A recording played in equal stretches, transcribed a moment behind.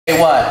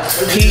What?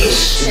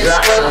 Peace,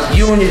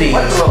 unity,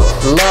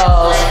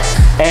 love,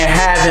 and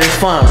having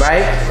fun,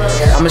 right?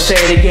 I'm gonna say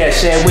it again,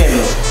 say it with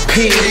me.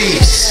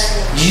 Peace,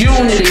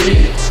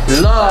 unity,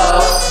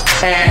 love,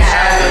 and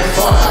having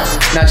fun.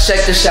 Now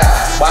check this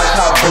out. Watch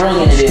how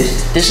brilliant it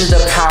is. This is the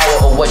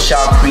power of what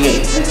y'all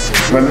create.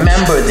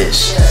 Remember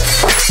this.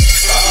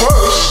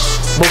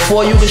 First,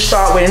 before you can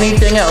start with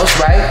anything else,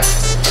 right?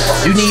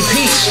 You need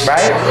peace,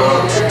 right?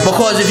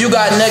 Because if you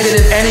got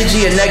negative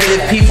energy and negative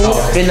people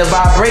in the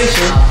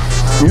vibration,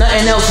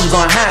 nothing else is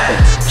gonna happen.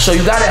 So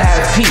you gotta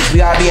have peace. We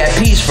gotta be at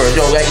peace first.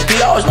 Yo, like,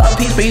 it's not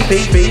peace, peace,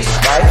 peace, peace,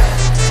 right?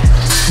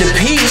 The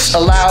peace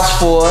allows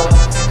for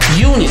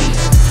unity.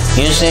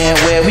 You know what I'm saying?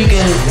 Where we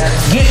can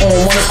get on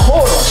one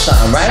accord on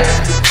something, right?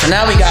 So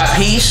now we got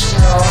peace,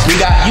 we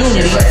got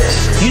unity.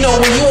 You know,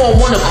 when you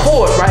on one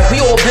accord, right?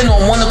 We all been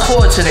on one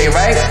accord today,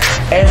 right?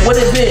 And what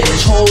it been?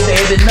 This whole day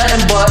been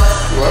nothing but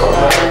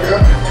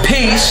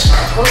peace,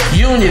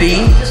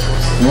 unity,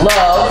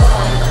 love.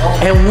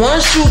 And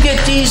once you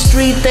get these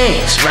three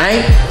things,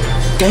 right?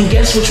 Then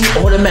guess what you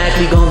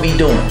automatically gonna be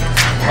doing?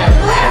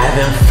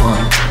 Having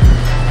fun.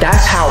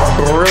 That's how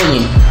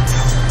brilliant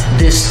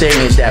this thing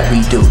is that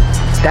we do.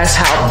 That's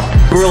how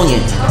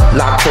brilliant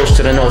La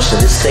Costa Nostra,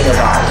 this thing of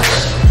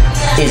ours,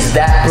 is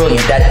that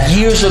brilliant. That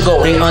years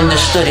ago they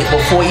understood it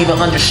before even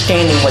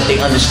understanding what they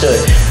understood.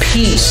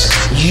 Peace,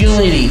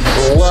 unity,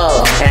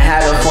 love, and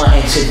having fun.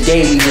 And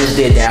today we just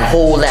did that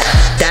whole lot.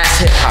 That's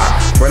hip hop.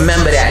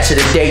 Remember that to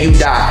the day you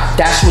die.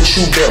 That's what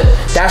you built.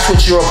 That's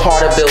what you're a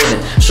part of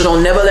building. So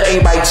don't never let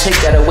anybody take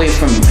that away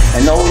from you.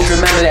 And always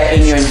remember that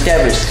in your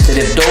endeavors,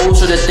 that if those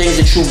are the things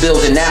that you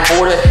build in that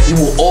order, you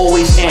will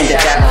always end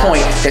at that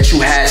point that you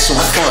had some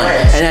fun.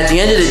 And at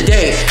the end of the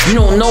day, you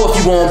don't know if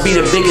you're gonna be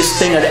the biggest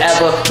thing of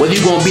ever, whether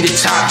you're gonna be the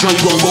top joint,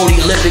 you're gonna go to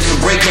the Olympics and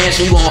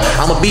breakdancing,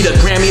 I'm gonna be the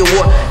Grammy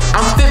Award.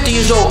 I'm 50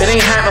 years old, it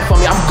ain't happening for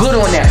me. I'm good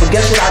on that, but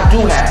guess what I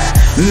do have?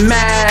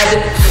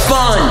 Mad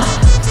fun.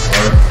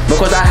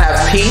 Because I have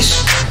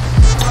peace,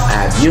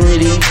 I have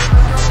unity,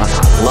 I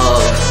got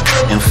love,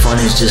 and fun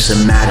is just a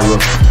matter of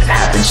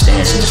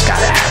happenstance. It just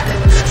gotta happen.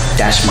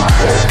 That's my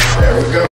goal. There we go.